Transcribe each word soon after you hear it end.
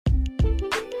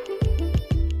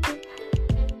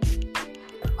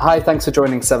Hi, thanks for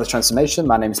joining Serverless Transformation.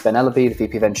 My name is Ben Ellaby, the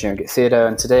VP of Engineering at Theodore,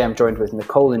 and today I'm joined with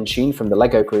Nicole and Sheen from the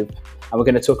Lego Group, and we're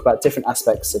going to talk about different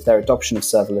aspects of their adoption of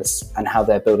serverless and how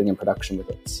they're building in production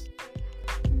with it.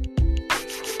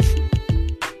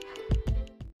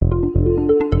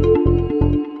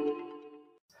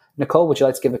 Nicole, would you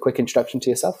like to give a quick introduction to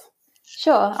yourself?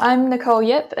 Sure. I'm Nicole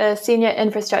Yip, a Senior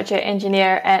Infrastructure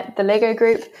Engineer at the Lego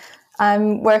Group.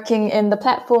 I'm working in the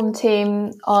platform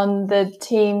team on the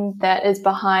team that is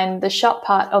behind the shop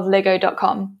part of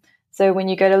Lego.com. So when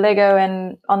you go to Lego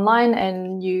and online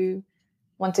and you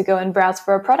want to go and browse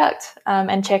for a product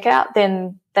and check out,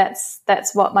 then that's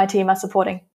what my team are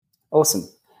supporting. Awesome.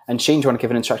 And Sheen, do you want to give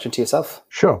an introduction to yourself?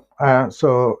 Sure.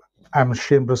 So I'm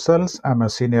Sheen Brussels. I'm a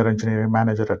Senior Engineering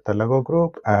Manager at the Lego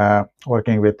Group,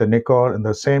 working with Nicole in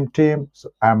the same team.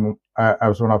 So I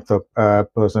was one of the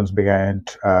persons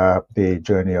behind the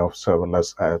journey of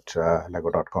serverless at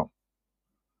Lego.com.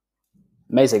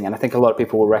 Amazing. And I think a lot of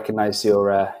people will recognize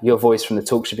your voice from the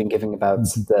talks you've been giving about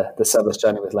the serverless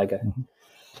journey with Lego.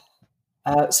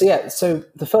 So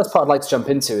the first part I'd like to jump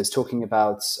into is talking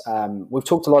about, we've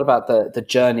talked a lot about the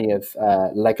journey of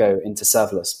Lego into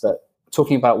serverless, but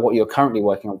talking about what you're currently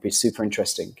working on would be super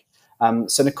interesting.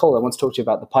 So Nicole, I want to talk to you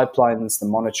about the pipelines, the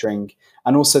monitoring,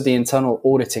 and also the internal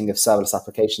auditing of serverless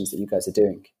applications that you guys are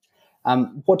doing.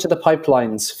 What do the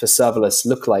pipelines for serverless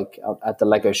look like at the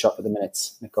Lego shop at the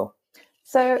minute, Nicole?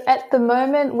 So at the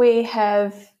moment we're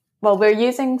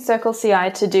using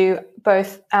CircleCI to do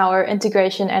both our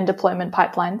integration and deployment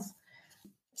pipelines.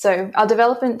 So our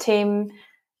development team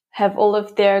have all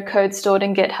of their code stored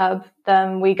in GitHub.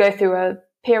 We go through a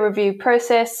peer review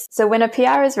process. So when a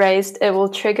PR is raised, it will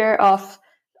trigger off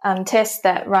tests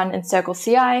that run in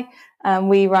CircleCI.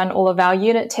 We run all of our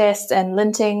unit tests and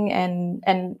linting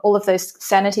and all of those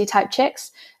sanity type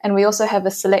checks. And we also have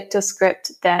a selector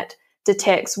script that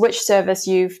detects which service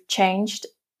you've changed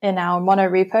in our mono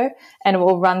repo, and it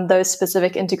will run those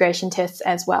specific integration tests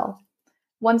as well.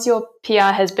 Once your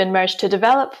PR has been merged to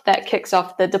develop, that kicks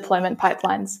off the deployment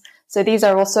pipelines. So these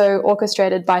are also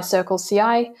orchestrated by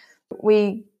CircleCI.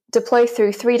 We deploy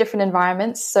through 3 different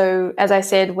environments. So as I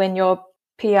said, when your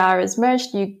PR is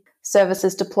merged, service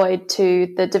is deployed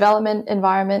to the development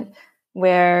environment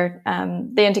where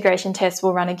the integration tests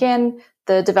will run again.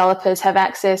 The developers have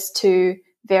access to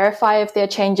verify if their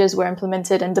changes were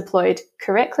implemented and deployed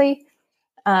correctly.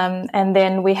 And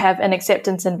then we have an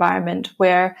acceptance environment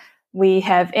where we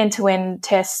have end-to-end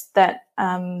tests that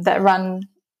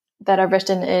are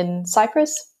written in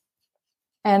Cypress.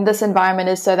 And this environment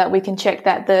is so that we can check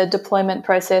that the deployment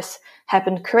process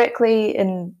happened correctly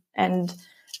and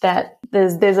that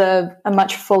there's a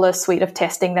much fuller suite of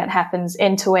testing that happens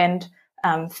end-to-end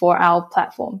for our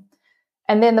platform.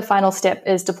 And then the final step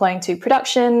is deploying to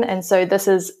production. And so this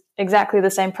is exactly the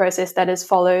same process that is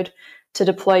followed to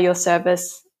deploy your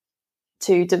service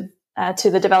to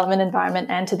the development environment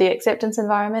and to the acceptance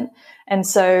environment. And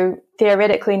so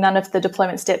theoretically, none of the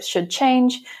deployment steps should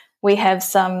change. We have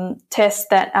some tests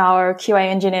that our QA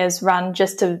engineers run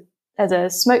just as a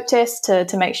smoke test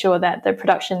to make sure that the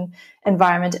production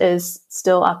environment is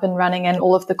still up and running and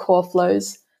all of the core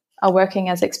flows are working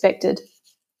as expected.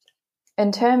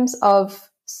 In terms of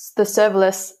the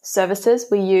serverless services,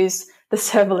 we use the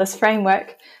serverless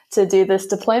framework to do this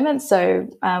deployment. So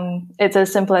it's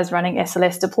as simple as running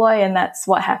SLS deploy, and that's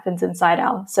what happens inside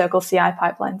our CircleCI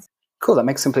pipelines. Cool, that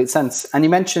makes complete sense. And you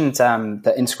mentioned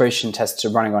the integration tests are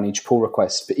running on each pull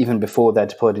request, but even before they're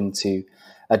deployed into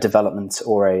a development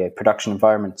or a production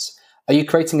environment. Are you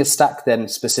creating a stack then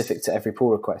specific to every pull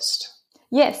request?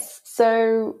 Yes.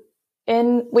 So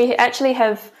we actually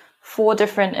have 4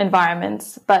 different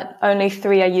environments, but only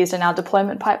 3 are used in our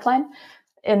deployment pipeline.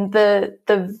 In the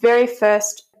very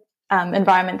first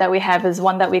environment that we have is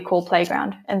one that we call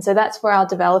Playground. And so that's for our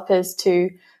developers to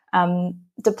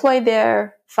deploy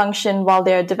their function while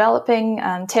they're developing,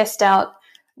 test out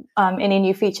any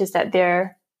new features that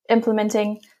they're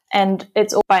implementing. And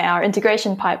it's all by our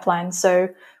integration pipeline. So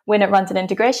when it runs an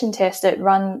integration test,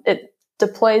 it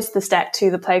deploys the stack to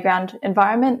the Playground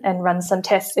environment and runs some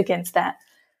tests against that.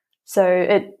 So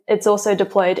it's also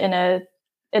deployed in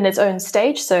its own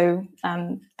stage. So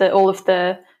all of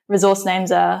the resource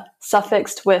names are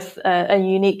suffixed with a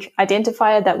unique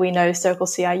identifier that we know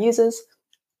CircleCI uses,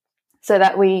 so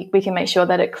that we can make sure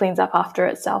that it cleans up after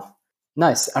itself.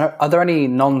 Nice. Are there any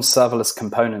non-serverless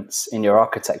components in your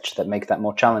architecture that make that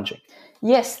more challenging?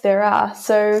 Yes, there are.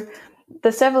 So the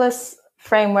serverless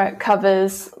framework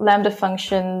covers Lambda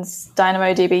functions,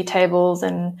 DynamoDB tables,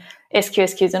 and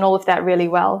SQS and all of that really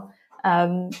well.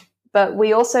 But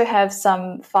we also have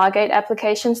some Fargate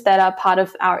applications that are part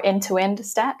of our end-to-end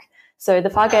stack. So the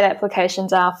Fargate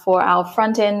applications are for our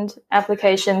front-end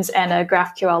applications and a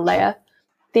GraphQL layer.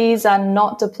 These are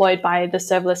not deployed by the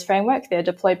serverless framework. They're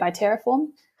deployed by Terraform.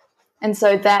 And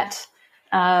so that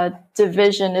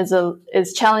division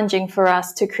is challenging for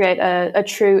us to create a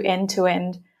true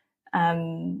end-to-end,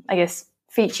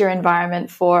 feature environment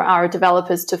for our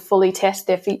developers to fully test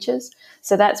their features.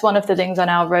 So that's one of the things on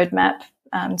our roadmap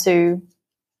to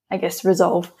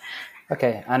resolve.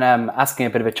 Okay, and asking a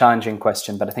bit of a challenging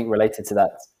question, but I think related to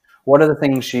that, what are the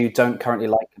things you don't currently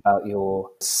like about your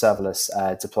serverless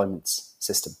deployments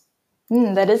system?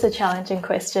 That is a challenging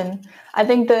question. I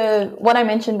think what I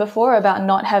mentioned before about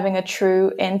not having a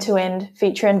true end-to-end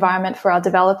feature environment for our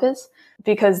developers,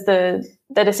 because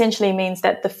that essentially means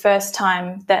that the first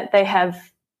time that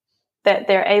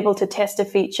they're able to test a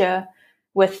feature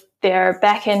with their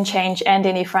back-end change and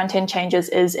any front-end changes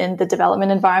is in the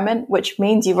development environment, which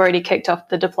means you've already kicked off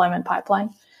the deployment pipeline.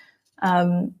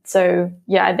 I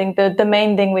think the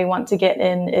main thing we want to get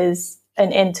in is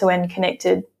an end-to-end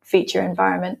connected feature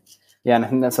environment. Yeah, and I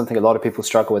think that's something a lot of people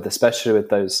struggle with, especially with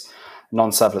those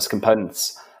non-serverless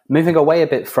components. Moving away a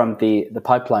bit from the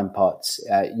pipeline parts,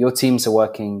 your teams are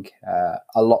working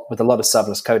with a lot of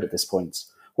serverless code at this point.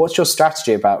 What's your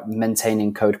strategy about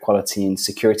maintaining code quality and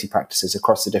security practices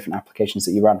across the different applications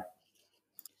that you run?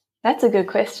 That's a good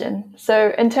question.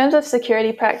 So in terms of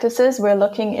security practices, we're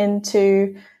looking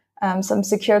into some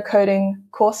secure coding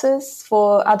courses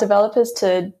for our developers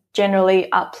to generally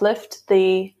uplift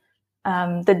the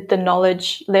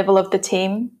knowledge level of the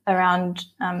team around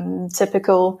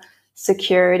typical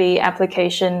security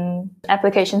application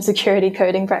security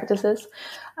coding practices.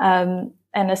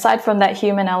 And aside from that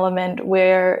human element,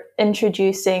 we're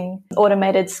introducing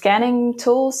automated scanning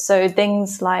tools. So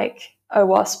things like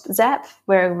OWASP Zap,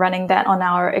 we're running that on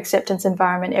our acceptance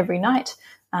environment every night.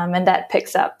 And that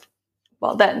picks up,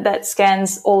 that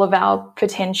scans all of our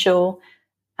potential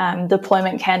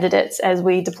deployment candidates as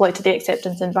we deploy to the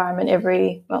acceptance environment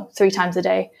 3 times a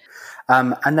day.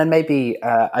 And then maybe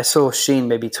I saw Sheen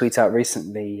maybe tweet out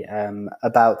recently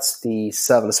about the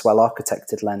serverless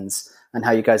well-architected lens and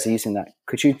how you guys are using that.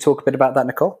 Could you talk a bit about that,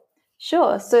 Nicole?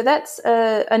 Sure. So that's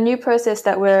a new process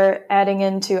that we're adding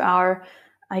into our,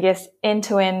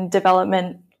 end-to-end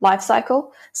development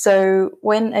lifecycle. So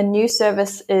when a new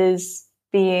service is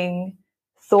being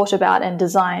thought about and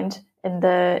designed in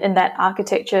that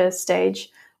architecture stage,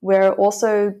 we're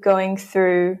also going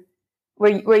through.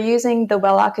 We're using the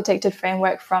well-architected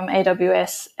framework from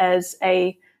AWS as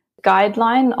a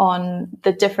guideline on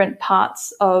the different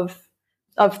parts of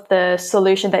the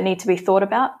solution that need to be thought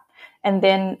about. And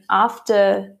then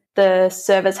after the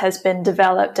service has been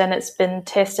developed and it's been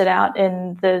tested out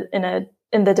in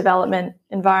the development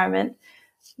environment,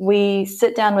 we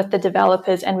sit down with the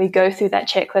developers and we go through that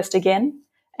checklist again.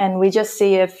 And we just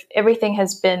see if everything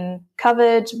has been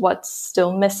covered, what's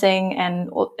still missing.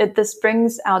 And this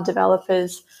brings our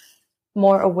developers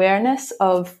more awareness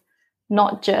of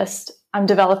not just I'm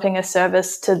developing a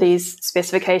service to these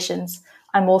specifications.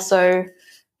 I'm also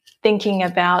thinking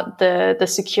about the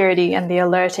security and the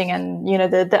alerting and,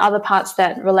 the other parts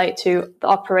that relate to the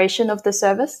operation of the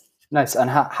service. Nice.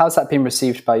 And how's that been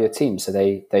received by your team? So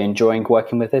they enjoying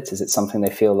working with it? Is it something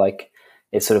they feel like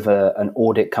it's sort of an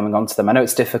audit coming onto them? I know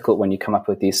it's difficult when you come up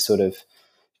with these sort of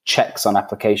checks on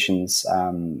applications.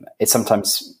 It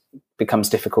sometimes becomes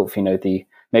difficult for,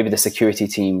 maybe the security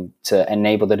team to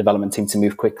enable the development team to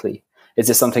move quickly. Is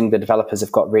this something the developers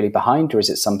have got really behind, or is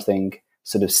it something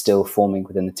sort of still forming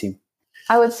within the team?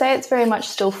 I would say it's very much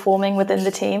still forming within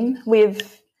the team.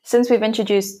 Since we've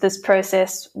introduced this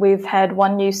process, we've had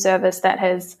one new service that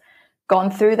has gone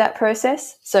through that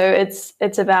process. So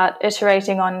it's about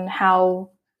iterating on how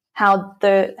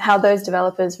those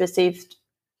developers received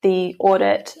the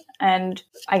audit and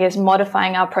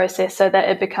modifying our process so that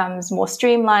it becomes more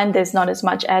streamlined. There's not as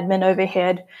much admin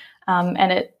overhead,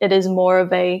 and it is more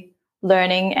of a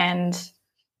learning and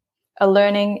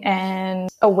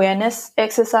awareness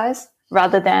exercise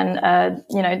rather than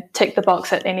tick the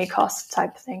box at any cost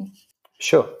type thing.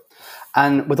 Sure.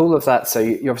 And with all of that, so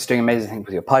you're obviously doing amazing things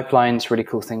with your pipelines, really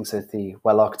cool things with the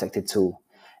well-architected tool.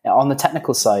 Now, on the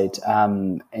technical side,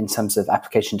 in terms of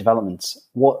application development,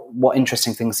 what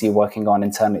interesting things are you working on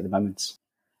internally at the moment?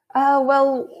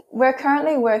 Well, we're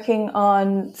currently working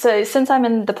on, so since I'm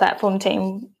in the platform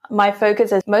team, my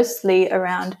focus is mostly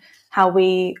around how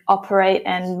we operate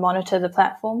and monitor the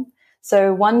platform.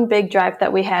 So one big drive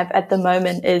that we have at the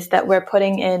moment is that we're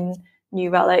putting in New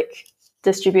Relic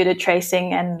distributed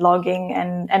tracing and logging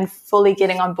and fully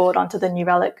getting on board onto the New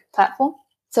Relic platform.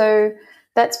 So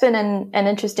that's been an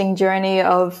interesting journey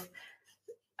of,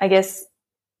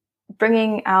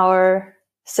 bringing our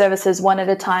services one at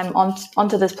a time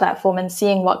onto this platform and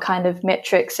seeing what kind of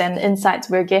metrics and insights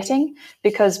we're getting,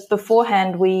 because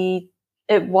beforehand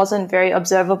it wasn't very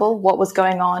observable what was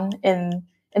going on in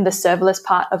the serverless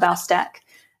part of our stack.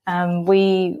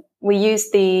 We use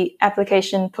the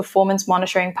application performance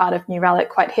monitoring part of New Relic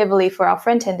quite heavily for our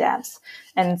front-end apps.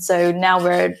 And so now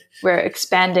we're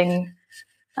expanding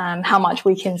how much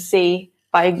we can see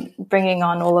by bringing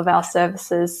on all of our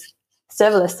serverless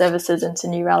services into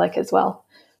New Relic as well.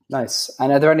 Nice.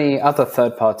 And are there any other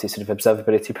third-party sort of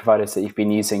observability providers that you've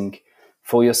been using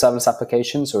for your serverless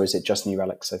applications, or is it just New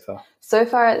Relic so far? So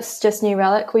far, it's just New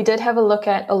Relic. We did have a look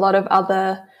at a lot of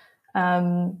other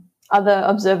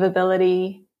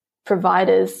observability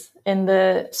providers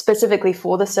specifically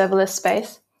for the serverless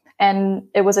space. And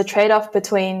it was a trade-off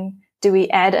between, do we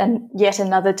add yet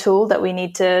another tool that we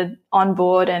need to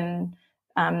onboard and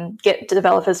get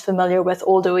developers familiar with,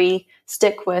 or do we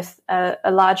stick with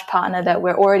a large partner that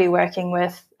we're already working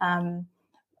with?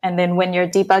 And then when you're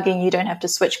debugging, you don't have to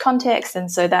switch context.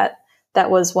 And so that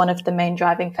was one of the main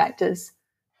driving factors.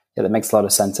 Yeah, that makes a lot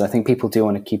of sense. And I think people do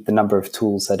want to keep the number of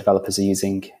tools their developers are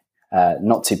using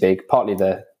not too big, partly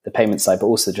the payment side, but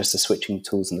also just the switching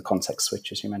tools and the context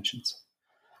switch, as you mentioned.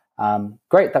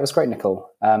 Great. That was great, Nicole.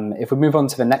 If we move on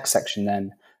to the next section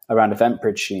then around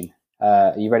EventBridge, Sheen,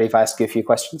 are you ready if I ask you a few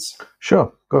questions?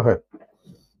 Sure. Go ahead.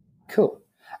 Cool.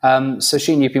 So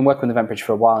Sheen, you've been working with EventBridge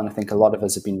for a while, and I think a lot of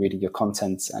us have been reading your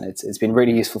content, and it's been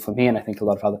really useful for me, and I think a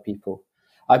lot of other people.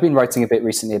 I've been writing a bit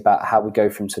recently about how we go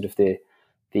from sort of the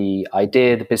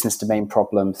idea, the business domain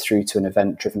problem, through to an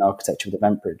event-driven architecture with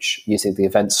EventBridge, using the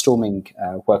event storming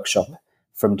workshop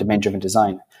from domain-driven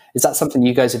design. Is that something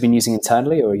you guys have been using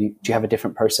internally, or do you have a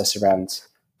different process around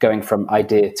going from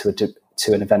idea to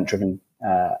an event-driven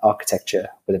architecture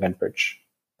with EventBridge?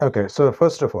 Okay, so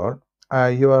first of all,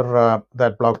 your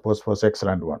that blog post was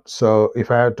excellent one. So if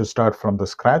I had to start from the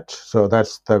scratch, so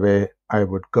that's the way I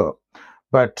would go.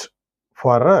 But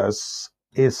for us,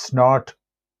 it's not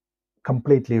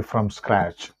completely from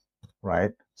scratch,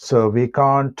 right? So we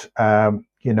can't,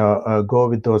 go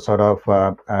with those sort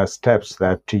of steps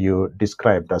that you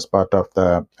described as part of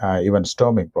the event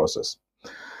storming process.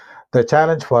 The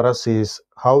challenge for us is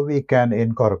how we can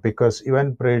incorporate, because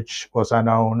EventBridge was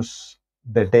announced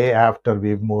the day after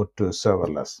we moved to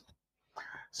serverless.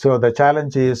 So the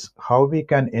challenge is how we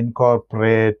can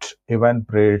incorporate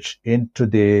EventBridge into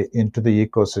the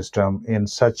ecosystem in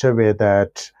such a way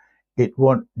that it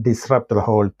won't disrupt the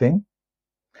whole thing.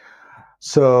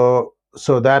 So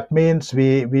that means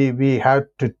we have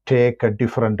to take a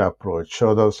different approach.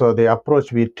 So the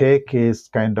approach we take is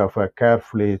kind of a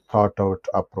carefully thought out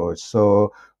approach.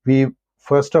 So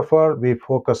first of all, we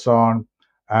focus on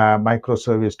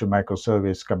microservice to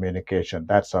microservice communication.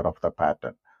 That's sort of the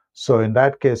pattern. So in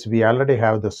that case, we already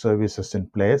have the services in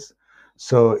place.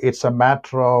 So it's a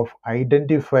matter of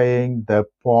identifying the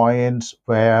points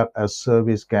where a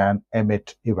service can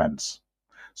emit events.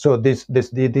 So these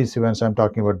events, I'm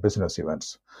talking about business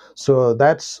events. So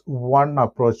that's one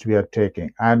approach we are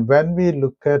taking. And when we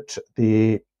look at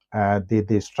the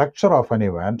structure of an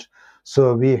event,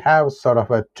 so we have sort of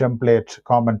a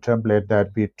common template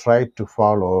that we try to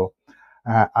follow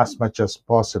as much as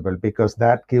possible, because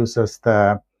that gives us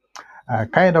the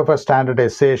kind of a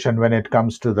standardization when it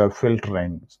comes to the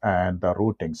filtering and the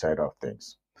routing side of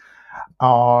things.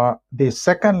 The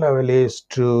second level is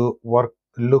to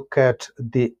look at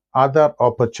the other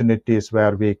opportunities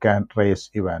where we can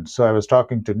raise events. So I was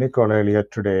talking to Nicole earlier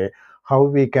today, how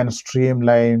we can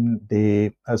streamline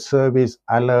the service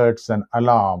alerts and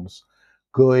alarms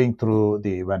going through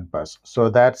the event bus. So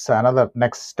that's another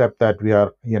next step that we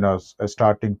are,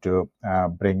 starting to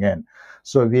bring in.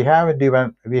 So we haven't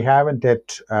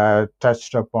yet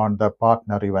touched upon the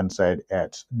partner event side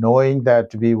yet, knowing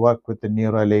that we work with the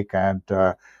New Relic and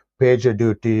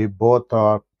PagerDuty, both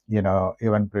are,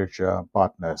 EventBridge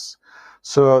partners.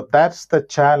 So that's the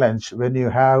challenge when you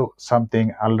have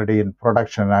something already in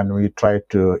production and we try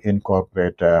to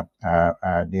incorporate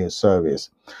a new service.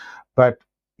 But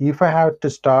if I have to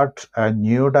start a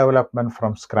new development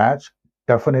from scratch,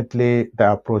 definitely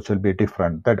the approach will be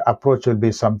different. That approach will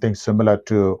be something similar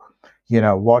to,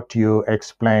 what you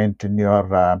explained in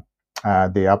your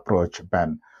the approach,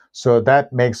 Ben. So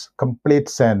that makes complete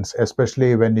sense,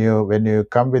 especially when you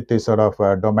come with this sort of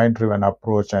domain-driven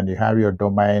approach and you have your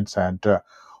domains, and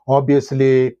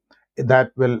obviously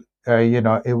that will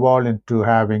evolve into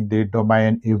having the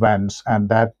domain events, and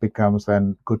that becomes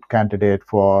a good candidate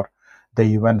for the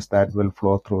events that will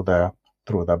flow through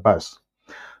the bus.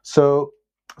 So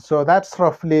so that's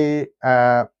roughly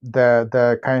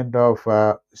the kind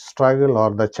of struggle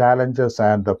or the challenges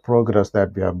and the progress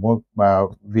that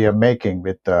we are making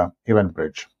with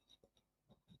EventBridge.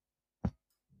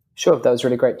 Sure, that was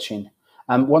really great, Sheen.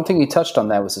 One thing you touched on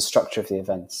there was the structure of the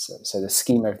events, so the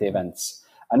schema of the events.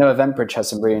 I know EventBridge has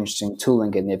some really interesting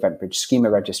tooling in the EventBridge schema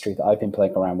registry that I've been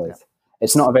playing around with.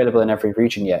 It's not available in every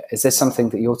region yet. Is this something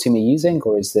that your team are using,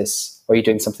 or are you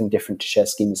doing something different to share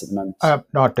schemas at the moment?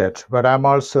 Not yet, but I'm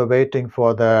also waiting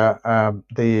for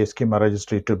the schema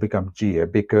registry to become GA,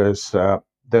 because the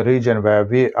region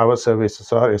where our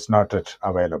services are is not yet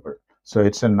available. So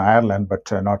it's in Ireland,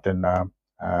 but not in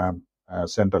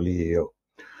Central EU.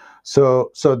 So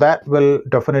that will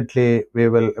definitely, we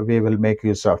will make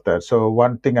use of that. So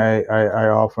one thing I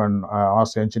often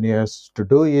ask engineers to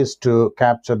do is to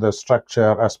capture the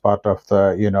structure as part of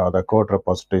the code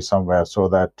repository somewhere, so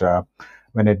that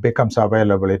when it becomes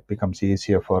available, it becomes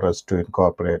easier for us to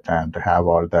incorporate and have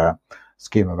all the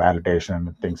schema validation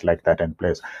and things like that in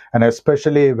place. And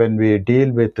especially when we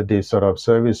deal with the sort of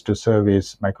service to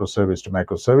service, microservice to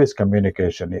microservice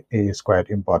communication, it is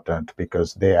quite important,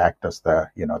 because they act as the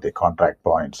contract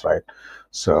points, right?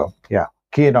 So yeah,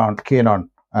 keen on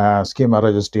schema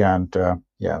registry, and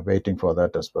waiting for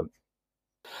that as well.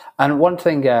 And one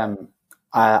thing,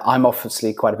 I'm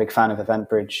obviously quite a big fan of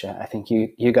EventBridge. I think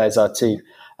you guys are too.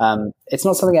 It's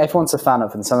not something everyone's a fan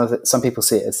of, and some people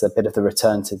see it as a bit of the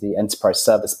return to the enterprise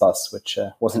service bus, which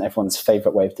wasn't everyone's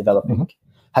favorite way of developing.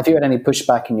 Mm-hmm. Have you had any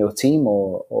pushback in your team,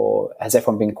 or has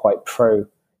everyone been quite pro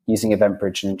using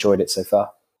EventBridge and enjoyed it so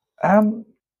far?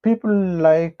 People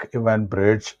like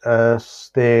EventBridge as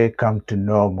they come to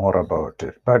know more about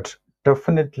it, but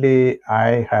definitely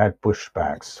I had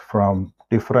pushbacks from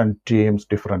different teams,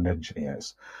 different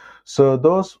engineers. So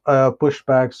those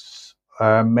pushbacks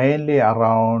mainly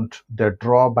around the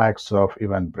drawbacks of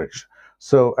EventBridge.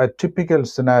 So a typical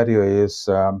scenario is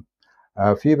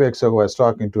a few weeks ago I was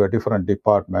talking to a different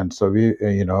department. So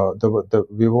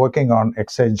we're working on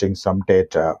exchanging some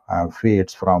data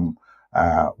feeds from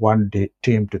one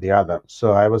team to the other.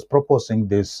 So I was proposing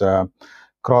this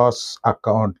cross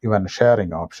account event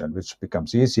sharing option, which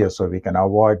becomes easier, so we can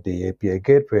avoid the API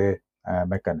gateway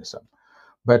mechanism.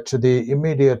 But the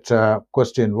immediate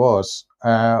question was,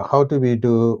 what do we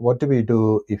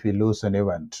do if we lose an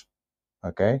event?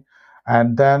 Okay.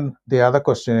 And then the other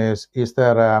question is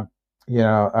there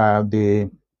the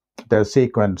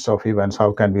sequence of events,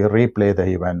 how can we replay the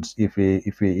events if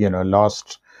we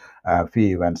lost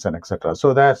few events and etc.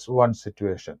 So that's one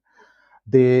situation.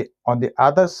 On the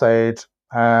other side,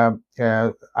 I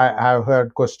have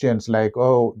heard questions like,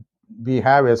 oh, we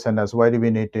have SNS, why do we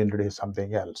need to introduce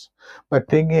something else? But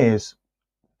thing is,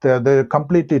 they're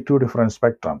completely two different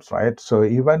spectrums, right? So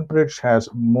EventBridge has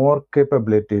more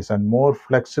capabilities and more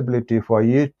flexibility for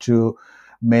you to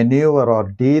maneuver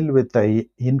or deal with the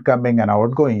incoming and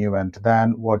outgoing event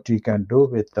than what you can do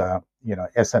with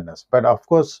SNS. But of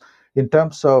course, in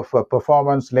terms of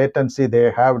performance latency,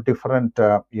 they have different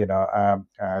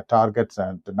targets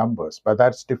and numbers, but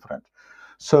that's different.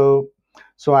 So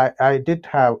I did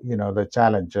have the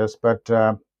challenges, but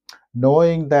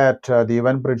knowing that the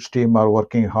EventBridge team are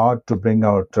working hard to bring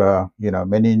out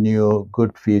many new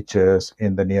good features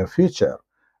in the near future,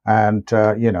 and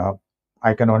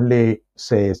I can only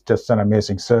say it's just an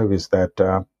amazing service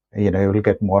that you will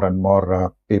get more and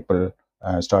more people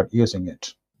start using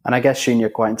it. And I guess, Sheen, you're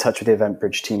quite in touch with the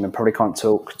EventBridge team and probably can't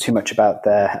talk too much about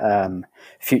their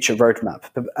future roadmap.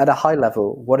 But at a high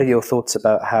level, what are your thoughts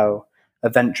about how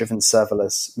event-driven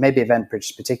serverless, maybe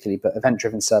EventBridge particularly, but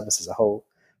event-driven serverless as a whole,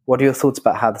 what are your thoughts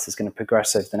about how this is going to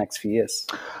progress over the next few years?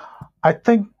 I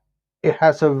think it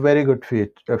has a very good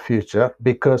future,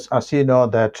 because, as you know,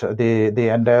 that the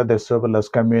entire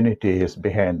serverless community is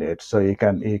behind it. So you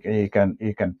can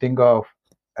think of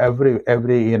every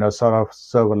sort of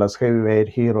serverless heavyweight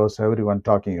heroes everyone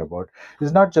talking about.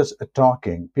 It's not just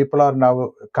talking. People are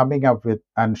now coming up with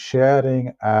and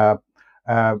sharing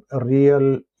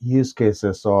real use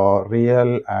cases or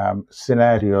real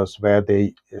scenarios where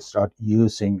they start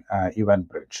using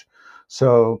EventBridge.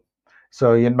 So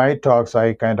in my talks,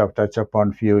 I kind of touch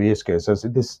upon few use cases.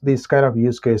 These kind of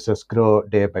use cases grow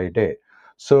day by day.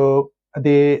 So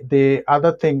the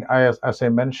other thing, as I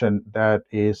mentioned, that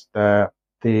is the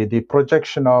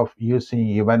projection of using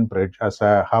EventBridge as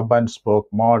a hub and spoke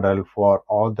model for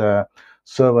all the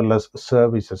serverless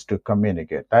services to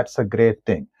communicate. That's a great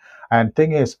thing. And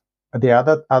thing is, the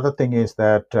other thing is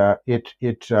that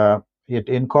it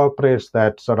incorporates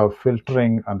that sort of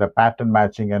filtering and the pattern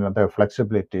matching and other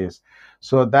flexibilities.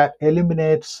 So that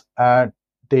eliminates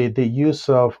the use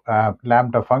of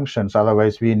Lambda functions.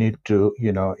 Otherwise, we need to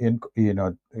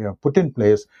put in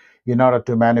place in order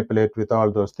to manipulate with all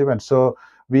those events. So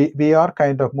we are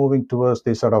kind of moving towards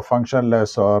the sort of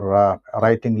functionless or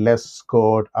writing less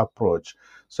code approach.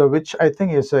 So which I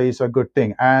think is a good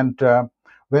thing. And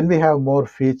when we have more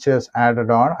features added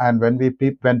on, and when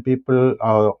people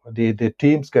the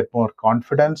teams get more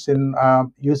confidence in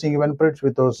using EventBridge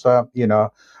with those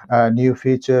new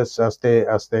features as they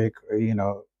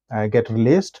get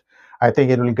released, I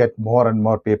think it will get more and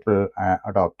more people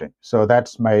adopting. So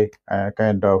that's my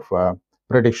kind of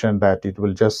prediction that it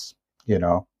will just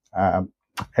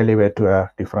elevate to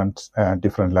a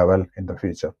different level in the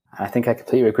future. I think I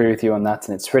completely agree with you on that,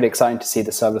 and it's really exciting to see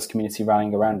the serverless community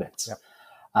rallying around it. Yep.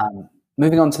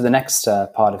 Moving on to the next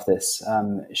part of this,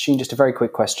 Sheen, just a very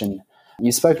quick question.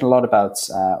 You've spoken a lot about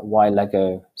why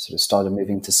Lego sort of started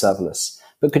moving to serverless,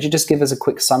 but could you just give us a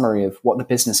quick summary of what the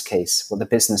business case, what the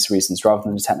business reasons, rather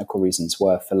than the technical reasons,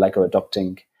 were for Lego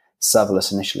adopting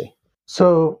serverless initially?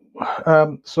 So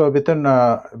within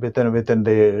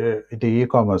the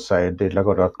e-commerce side, the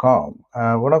Lego.com,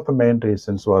 one of the main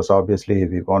reasons was obviously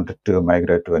we wanted to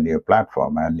migrate to a new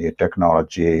platform and new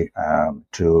technology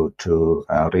to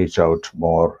reach out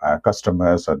more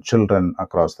customers and children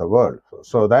across the world.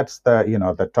 So that's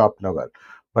the top level.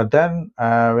 But then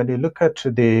when you look at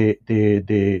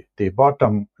the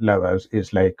bottom levels,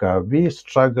 is like we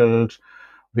struggled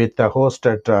with the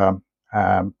hosted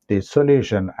the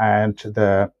solution and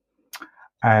the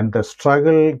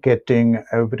struggle getting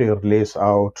every release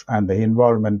out, and the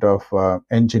involvement of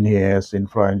engineers,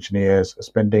 infra engineers,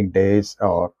 spending days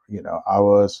or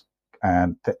hours,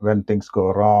 and when things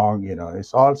go wrong,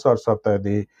 it's all sorts of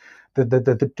the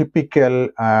typical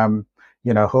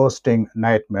hosting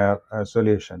nightmare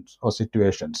solutions or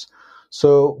situations.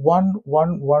 So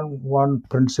one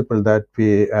principle that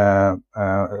we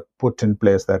put in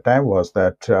place that time was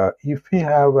that if we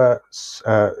have a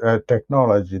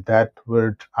technology that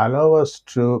would allow us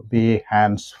to be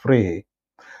hands-free,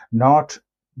 not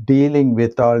dealing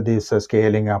with all this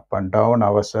scaling up and down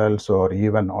ourselves or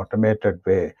even automated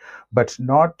way, but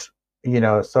not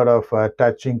sort of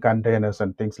touching containers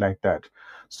and things like that.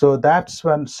 So that's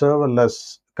when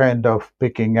serverless kind of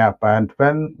picking up, and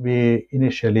when we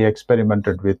initially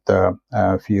experimented with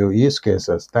a few use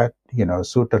cases that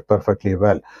suited perfectly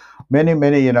well. Many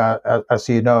as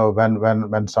you know,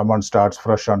 when someone starts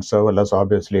fresh on serverless,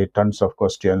 obviously tons of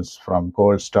questions from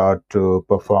cold start to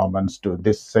performance to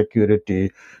this security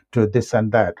to this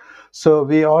and that. So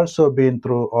we also been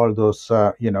through all those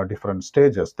different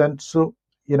stages. Then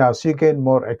as you gain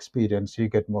more experience, you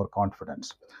get more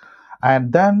confidence.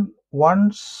 And then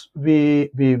once we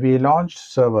launched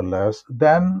serverless,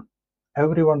 then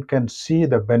everyone can see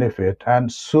the benefit,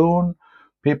 and soon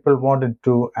people wanted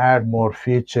to add more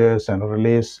features and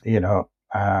release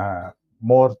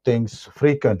more things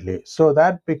frequently. So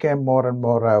that became more and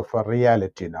more of a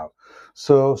reality now.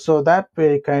 So that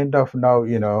way, kind of now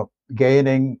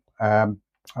gaining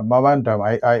momentum.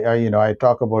 I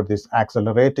talk about this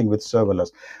accelerating with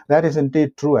serverless. That is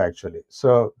indeed true, actually.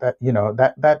 So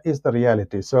that is the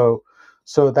reality. So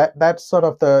that's sort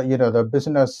of the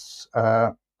business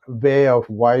way of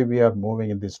why we are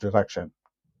moving in this direction.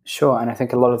 Sure, and I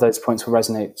think a lot of those points will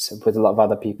resonate with a lot of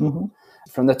other people. Mm-hmm.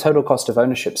 From the total cost of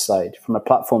ownership side, from a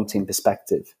platform team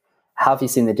perspective, how have you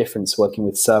seen the difference working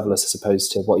with serverless as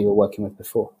opposed to what you were working with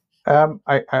before? I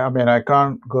mean, I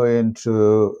can't go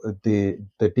into the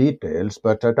details,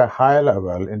 but at a high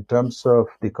level, in terms of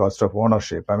the cost of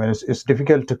ownership, I mean, it's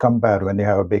difficult to compare when you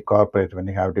have a big corporate, when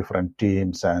you have different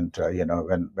teams, and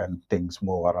when things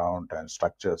move around and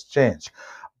structures change.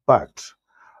 But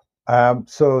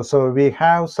so we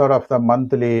have sort of the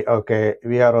monthly. Okay,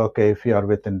 we are okay if we are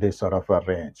within this sort of a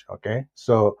range. Okay,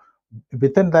 so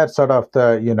within that sort of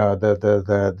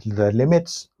the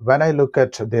limits, when I look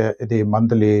at the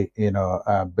monthly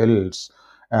bills,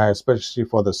 especially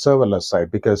for the serverless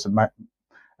side, because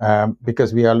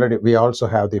we also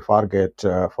have the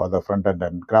Fargate for the front end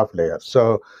and graph layer.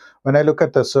 So when I look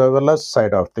at the serverless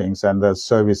side of things and the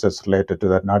services related to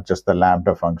that, not just the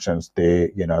Lambda functions,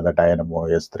 the Dynamo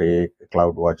S3,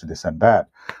 CloudWatch, this and that,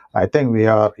 I think we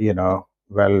are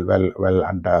well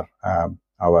under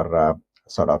our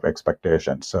sort of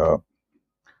expectations. So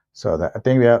that I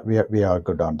think we are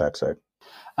good on that side.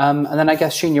 And then I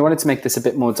guess, Sheen, you wanted to make this a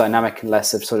bit more dynamic and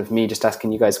less of sort of me just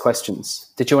asking you guys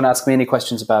questions. Did you want to ask me any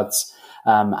questions about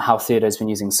how Theodore's been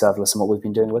using serverless and what we've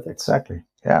been doing with it? Exactly.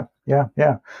 Yeah.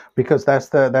 Because that's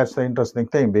the interesting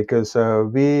thing, because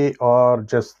we are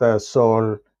just the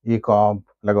sole e-com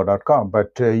Lego.com,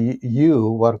 but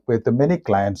you work with many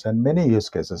clients and many use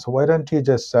cases. So why don't you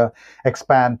just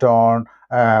expand on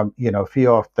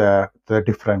few of the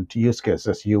different use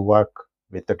cases you work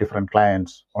with the different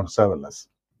clients on serverless?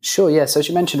 Sure, yeah. So as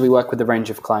you mentioned, we work with a range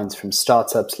of clients from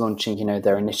startups launching,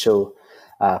 their initial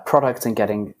product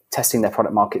and testing their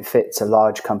product market fit to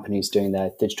large companies doing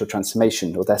their digital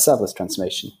transformation or their serverless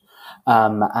transformation.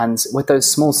 And with those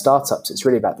small startups, it's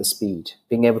really about the speed,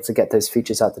 being able to get those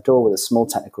features out the door with a small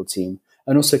technical team,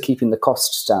 and also keeping the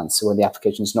costs down. So when the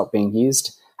application is not being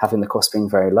used, having the cost being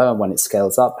very low, and when it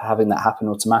scales up, having that happen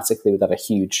automatically without a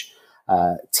huge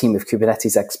team of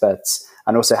Kubernetes experts,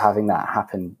 and also having that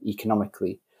happen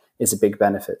economically is a big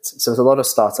benefit. So there's a lot of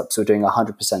startups who are doing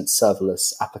 100%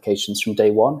 serverless applications from day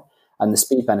one, and the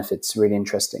speed benefit's really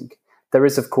interesting. There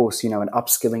is, of course, an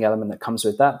upskilling element that comes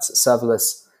with that.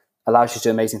 Serverless allows you to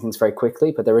do amazing things very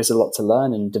quickly, but there is a lot to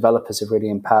learn, and developers are really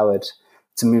empowered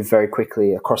to move very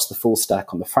quickly across the full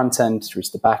stack on the front end, through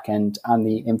to the back end, and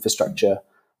the infrastructure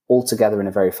all together in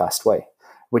a very fast way,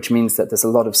 which means that there's a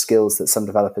lot of skills that some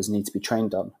developers need to be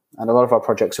trained on. And a lot of our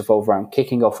projects revolve around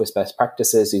kicking off with best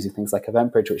practices, using things like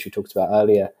EventBridge, which we talked about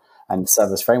earlier, and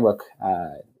Serverless Framework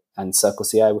and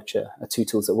CircleCI, which are two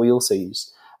tools that we also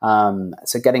use.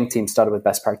 So getting teams started with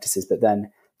best practices, but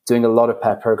then doing a lot of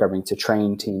pair programming to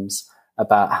train teams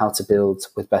about how to build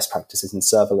with best practices in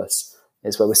serverless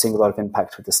is where we're seeing a lot of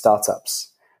impact with the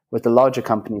startups. With the larger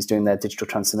companies doing their digital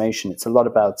transformation, it's a lot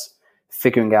about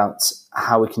figuring out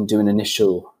how we can do an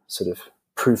initial sort of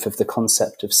proof of the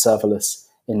concept of serverless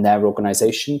in their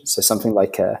organization. So something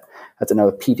like a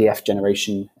PDF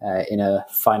generation in a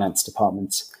finance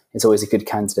department is always a good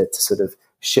candidate to sort of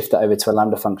shift that over to a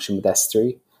Lambda function with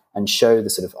S3 and show the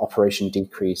sort of operation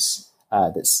decrease.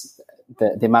 That's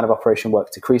the amount of operation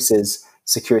work decreases,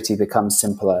 security becomes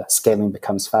simpler, scaling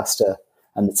becomes faster,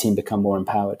 and the team become more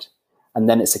empowered. And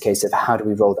then it's a case of how do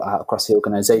we roll that out across the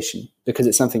organization? Because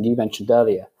it's something you mentioned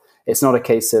earlier. It's not a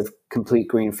case of complete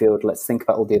greenfield, let's think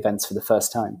about all the events for the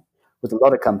first time. With a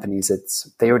lot of companies,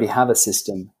 they already have a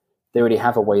system, they already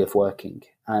have a way of working.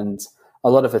 And a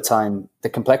lot of the time, the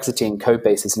complexity in code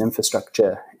bases and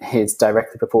infrastructure is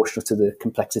directly proportional to the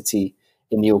complexity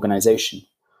in the organization.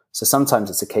 So sometimes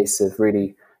it's a case of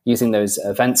really using those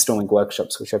event storming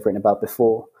workshops, which I've written about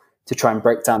before, to try and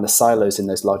break down the silos in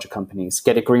those larger companies,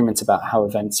 get agreement about how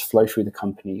events flow through the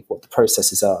company, what the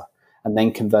processes are, and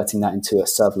then converting that into a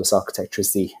serverless architecture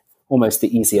is almost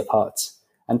the easier part.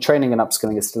 And training and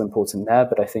upskilling is still important there,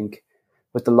 but I think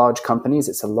with the large companies,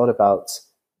 it's a lot about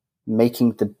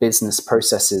making the business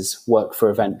processes work for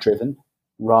event-driven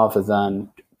rather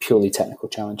than purely technical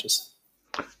challenges.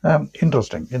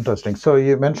 Interesting. So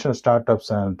you mentioned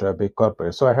startups and big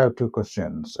corporates. So I have two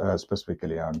questions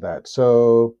specifically on that.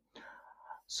 So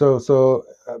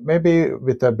maybe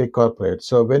with a big corporate.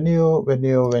 So when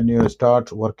you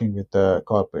start working with the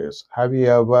corporates, have you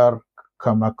ever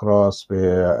come across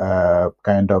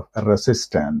kind of a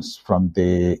resistance from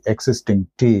the existing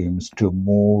teams to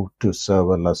move to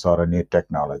serverless or a new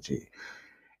technology?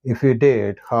 If you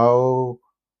did, how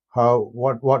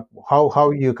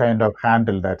you kind of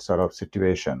handle that sort of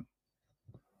situation?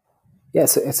 Yeah,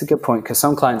 it's a good point because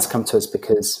some clients come to us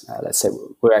because, let's say,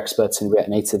 we're experts in React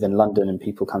Native in London and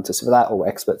people come to us for that, or we're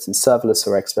experts in serverless,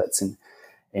 or experts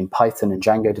in Python and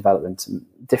Django development and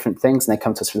different things, and they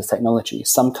come to us for the technology.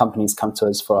 Some companies come to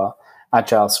us for our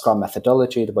agile Scrum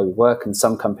methodology, the way we work, and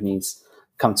some companies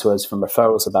come to us from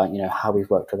referrals about how we've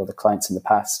worked with other clients in the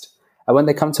past. And when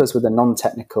they come to us with a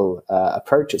non-technical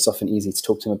approach, it's often easy to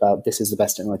talk to them about this is the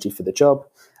best technology for the job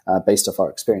based off our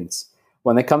experience.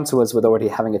 When they come to us with already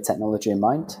having a technology in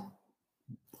mind,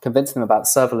 convincing them about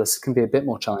serverless can be a bit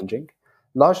more challenging.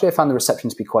 Largely, I found the reception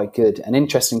to be quite good. An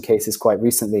interesting case is quite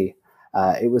recently,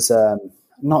 it was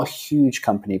not a huge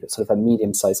company, but sort of a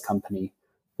medium-sized company.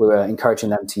 We were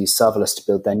encouraging them to use serverless to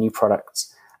build their new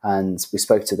products. And we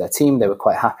spoke to their team. They were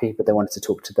quite happy, but they wanted to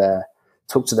talk to their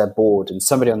board. And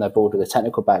somebody on their board with a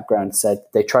technical background said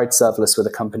they tried serverless with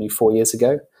a company 4 years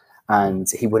ago, and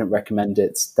he wouldn't recommend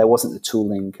it. There wasn't the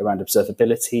tooling around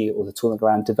observability or the tooling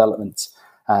around development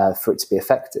for it to be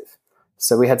effective.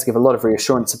 So we had to give a lot of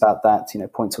reassurance about that,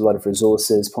 point to a lot of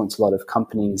resources, point to a lot of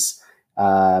companies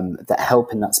that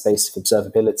help in that space of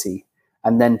observability,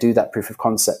 and then do that proof of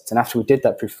concept. And after we did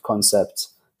that proof of concept,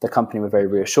 the company were very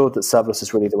reassured that serverless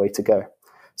is really the way to go.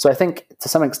 So I think to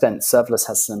some extent, serverless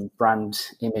has some brand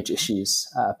image issues,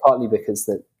 partly because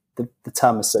the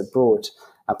term is so broad,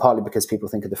 and partly because people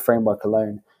think of the framework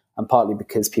alone, and partly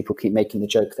because people keep making the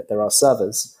joke that there are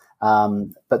servers.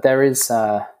 But there is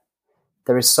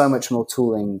so much more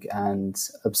tooling, and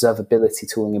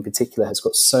observability tooling in particular has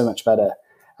got so much better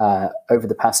over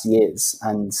the past years,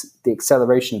 and the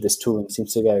acceleration of this tooling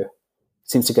seems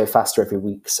to go faster every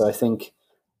week. So I think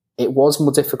it was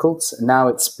more difficult. Now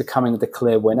it's becoming the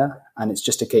clear winner, and it's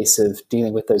just a case of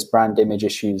dealing with those brand image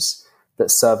issues that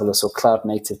serverless or cloud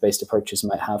native based approaches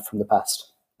might have from the past.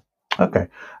 Okay.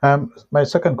 My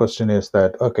second question is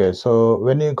that, okay, so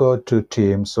when you go to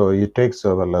Teams, so you take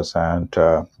serverless and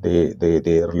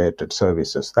the related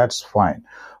services, that's fine.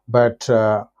 But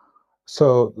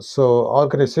so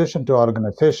organization to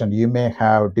organization, you may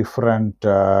have different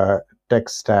tech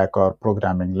stack or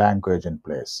programming language in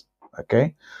place.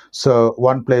 Okay, so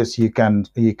one place you can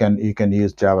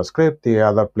use JavaScript, the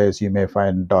other place you may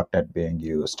find .NET being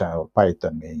used or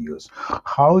Python being used.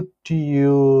 How do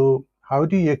you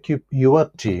equip your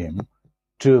team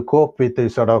to cope with the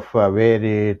sort of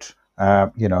varied,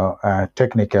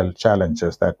 technical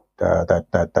challenges that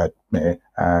may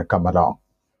come along?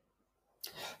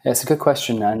 Yeah, it's a good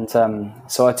question. And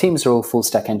so our teams are all full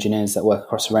stack engineers that work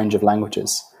across a range of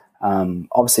languages.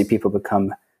 Obviously, people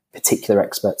become particular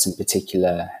experts in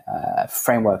particular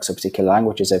frameworks or particular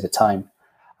languages over time.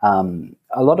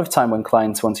 A lot of time when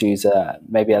clients want to use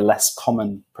maybe a less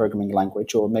common programming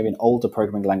language or maybe an older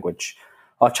programming language,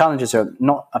 our challenges are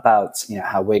not about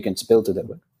how we're going to build it.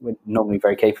 We're normally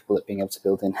very capable at being able to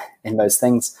build in those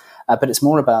things, but it's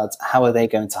more about how are they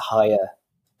going to hire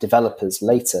developers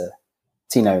later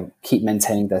to keep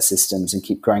maintaining their systems and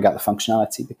keep growing out the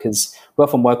functionality, because we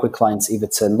often work with clients either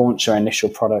to launch our initial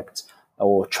product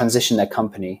or transition their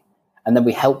company, and then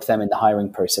we help them in the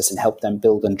hiring process and help them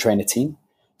build and train a team.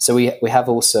 So we have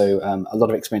also a lot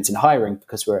of experience in hiring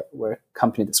because we're a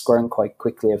company that's grown quite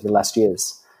quickly over the last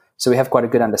years. So we have quite a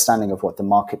good understanding of what the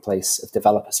marketplace of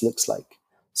developers looks like.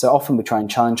 So often we try and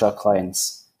challenge our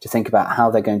clients to think about how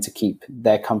they're going to keep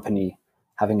their company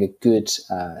having a good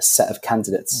set of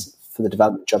candidates for the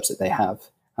development jobs that they have.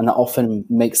 And that often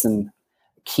makes them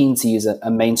keen to use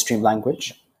a mainstream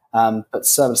language. But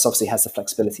serverless obviously has the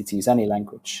flexibility to use any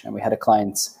language. And we had a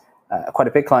client, quite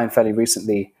a big client fairly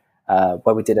recently,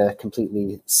 where we did a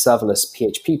completely serverless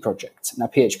PHP project. Now,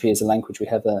 PHP is a language we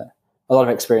have a lot of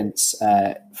experience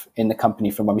in the company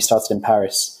from when we started in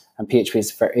Paris. And PHP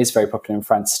is very popular in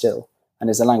France still, and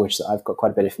is a language that I've got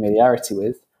quite a bit of familiarity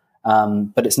with.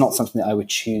 But it's not something that I would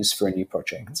choose for a new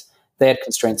project. They had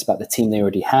constraints about the team they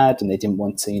already had, and they didn't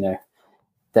want to,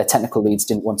 their technical leads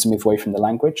didn't want to move away from the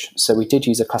language. So we did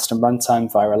use a custom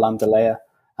runtime via a Lambda layer,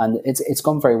 and it's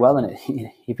gone very well. And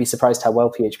you'd be surprised how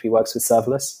well PHP works with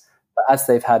serverless. But as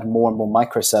they've had more and more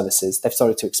microservices, they've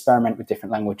started to experiment with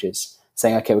different languages,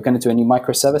 saying, okay, we're going to do a new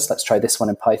microservice. Let's try this one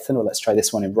in Python, or let's try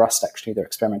this one in Rust. Actually, they're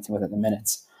experimenting with it at the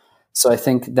minute. So I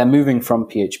think they're moving from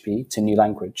PHP to a new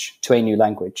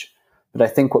language. But I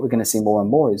think what we're going to see more and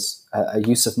more is a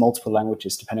use of multiple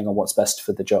languages depending on what's best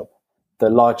for the job. Though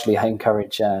largely I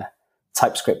encourage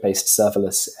TypeScript-based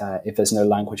serverless if there's no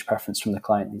language preference from the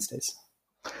client these days.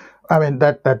 I mean,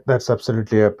 that's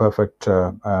absolutely a perfect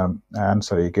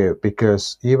answer you gave,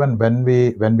 because even when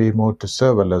we moved to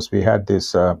serverless, we had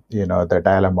this, the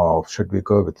dilemma of should we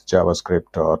go with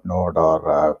JavaScript or Node,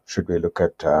 or should we look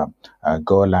at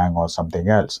Golang or something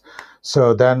else.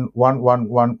 So then one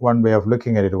way of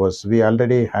looking at it was we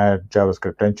already had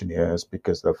JavaScript engineers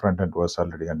because the front end was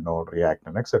already on Node, React,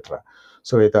 and etc.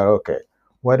 So we thought, okay,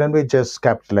 why don't we just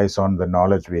capitalize on the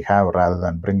knowledge we have rather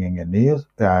than bringing a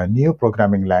new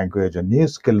programming language, a new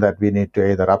skill that we need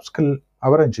to either upskill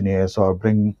our engineers or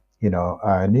bring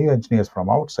new engineers from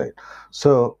outside.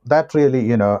 So that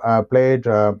really played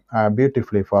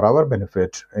beautifully for our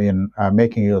benefit in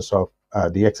making use of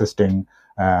the existing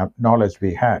knowledge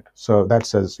we had. So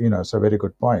that's it's a very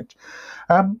good point.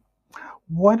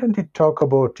 Why don't you talk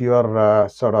about your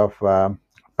sort of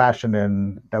passion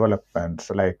in development?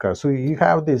 So you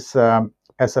have this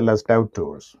SLS dev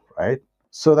tools, right?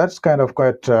 So that's kind of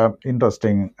quite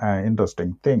interesting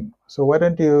thing. So why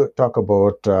don't you talk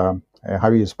about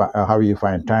how you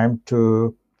find time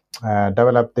to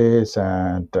develop this,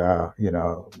 and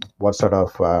what sort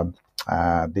of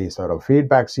the sort of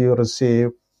feedbacks you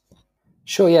receive?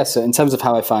 Sure, yeah. So in terms of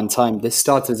how I find time, this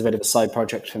started as a bit of a side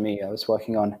project for me. I was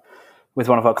working with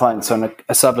one of our clients on a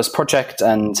serverless project,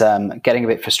 and getting a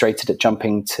bit frustrated at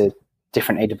jumping to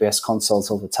different AWS consoles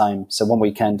all the time. So one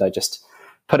weekend, I just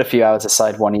put a few hours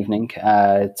aside one evening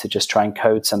to just try and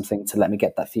code something to let me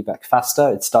get that feedback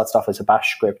faster. It started off as a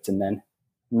bash script and then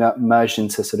merged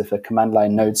into sort of a command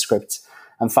line Node script.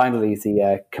 And finally,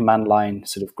 the command line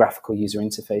sort of graphical user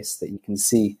interface that you can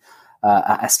see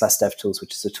at SLS DevTools,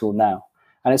 which is a tool now.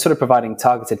 And it's sort of providing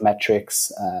targeted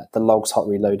metrics, the logs hot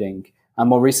reloading. And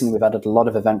more recently, we've added a lot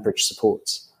of EventBridge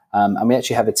support. And we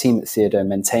actually have a team at Theodore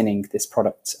maintaining this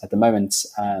product at the moment.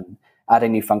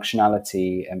 adding new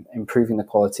functionality, and improving the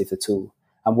quality of the tool,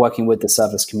 and working with the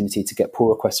serverless community to get pull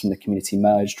requests from the community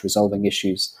merged, resolving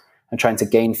issues, and trying to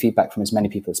gain feedback from as many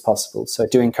people as possible. So I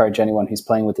do encourage anyone who's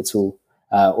playing with the tool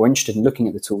or interested in looking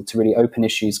at the tool to really open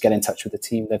issues, get in touch with the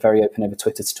team. They're very open over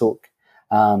Twitter to talk.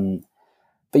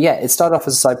 But yeah, it started off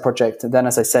as a side project. And then,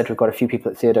 as I said, we've got a few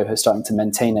people at Theodo who are starting to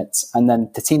maintain it. And then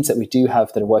the teams that we do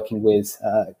have that are working with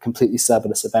completely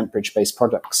serverless EventBridge-based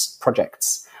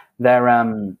projects,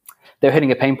 they're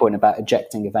hitting a pain point about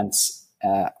ejecting events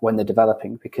when they're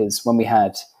developing, because when we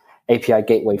had API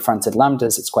gateway fronted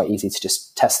Lambdas, it's quite easy to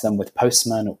just test them with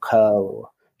Postman or curl or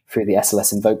through the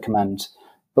SLS invoke command.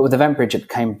 But with EventBridge, it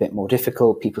became a bit more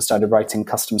difficult. People started writing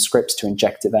custom scripts to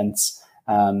inject events.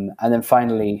 And then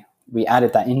finally, we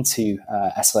added that into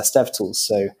SLS DevTools.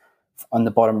 So on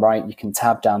the bottom right, you can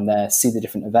tab down there, see the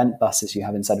different event buses you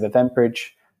have inside of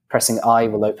EventBridge. Pressing I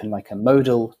will open like a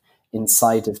modal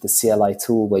inside of the CLI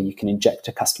tool where you can inject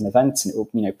a custom event, and it will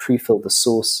pre-fill the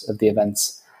source of the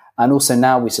events. And also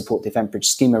now we support the EventBridge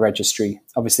schema registry.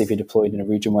 Obviously, if you're deployed in a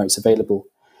region where it's available,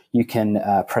 you can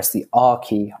press the R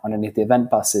key on any of the event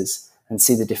buses and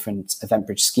see the different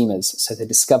EventBridge schemas. So the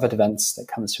discovered events that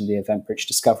comes from the EventBridge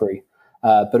discovery,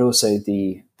 but also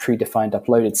the predefined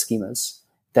uploaded schemas.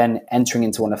 Then entering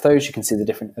into one of those, you can see the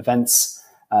different events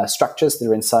structures that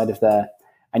are inside of there.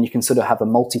 And you can sort of have a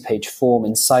multi-page form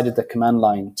inside of the command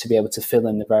line to be able to fill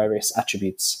in the various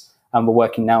attributes. And we're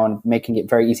working now on making it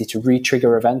very easy to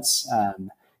re-trigger events.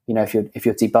 If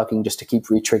you're debugging, just to keep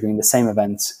re-triggering the same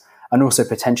events, and also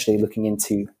potentially looking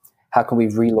into how can we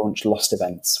relaunch lost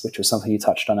events, which was something you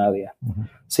touched on earlier. Mm-hmm.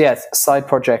 So yeah, it's a side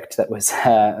project that was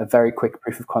a very quick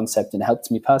proof of concept, and it helped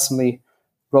me personally.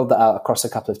 Rolled that out across a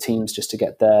couple of teams just to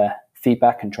get their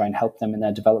feedback and try and help them in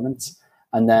their development.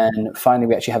 And then finally,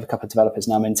 we actually have a couple of developers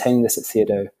now maintaining this at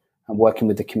Theodo and working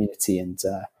with the community. And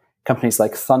companies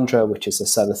like Thundra, which is a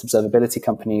serverless observability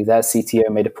company, their CTO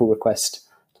made a pull request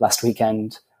last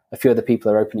weekend. A few other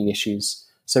people are opening issues.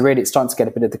 So really, it's starting to get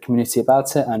a bit of the community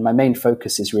about it. And my main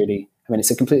focus is really, it's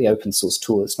a completely open source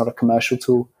tool. It's not a commercial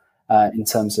tool in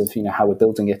terms of how we're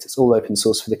building it. It's all open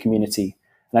source for the community.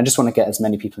 And I just want to get as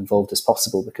many people involved as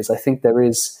possible, because I think there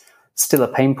is still a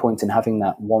pain point in having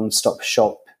that one-stop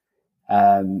shop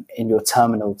in your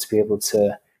terminal to be able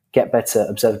to get better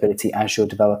observability as you're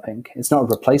developing. It's not a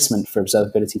replacement for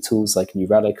observability tools like New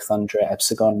Relic, Thundra,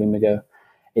 Epsagon, Lumigo.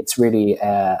 It's really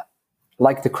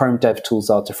like the Chrome dev tools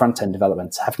are to front-end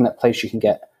development, having that place you can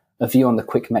get a view on the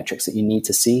quick metrics that you need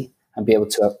to see and be able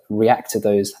to react to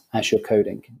those as you're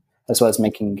coding, as well as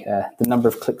making the number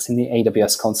of clicks in the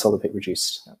AWS console a bit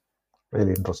reduced.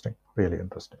 Really interesting, really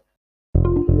interesting.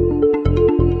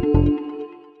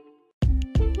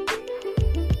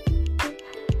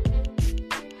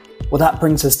 Well, that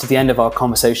brings us to the end of our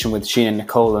conversation with Sheen and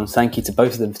Nicole, and thank you to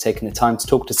both of them for taking the time to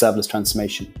talk to serverless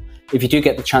transformation. If you do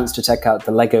get the chance to check out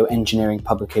the Lego engineering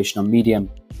publication on Medium,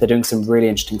 they're doing some really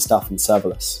interesting stuff in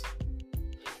serverless.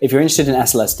 If you're interested in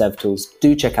SLS DevTools,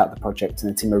 do check out the project, and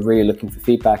the team are really looking for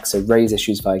feedback, so raise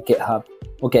issues via GitHub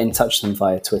or get in touch with them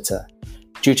via Twitter.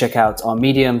 Do check out our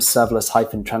Medium,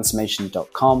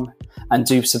 serverless-transformation.com, and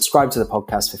do subscribe to the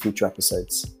podcast for future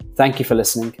episodes. Thank you for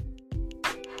listening.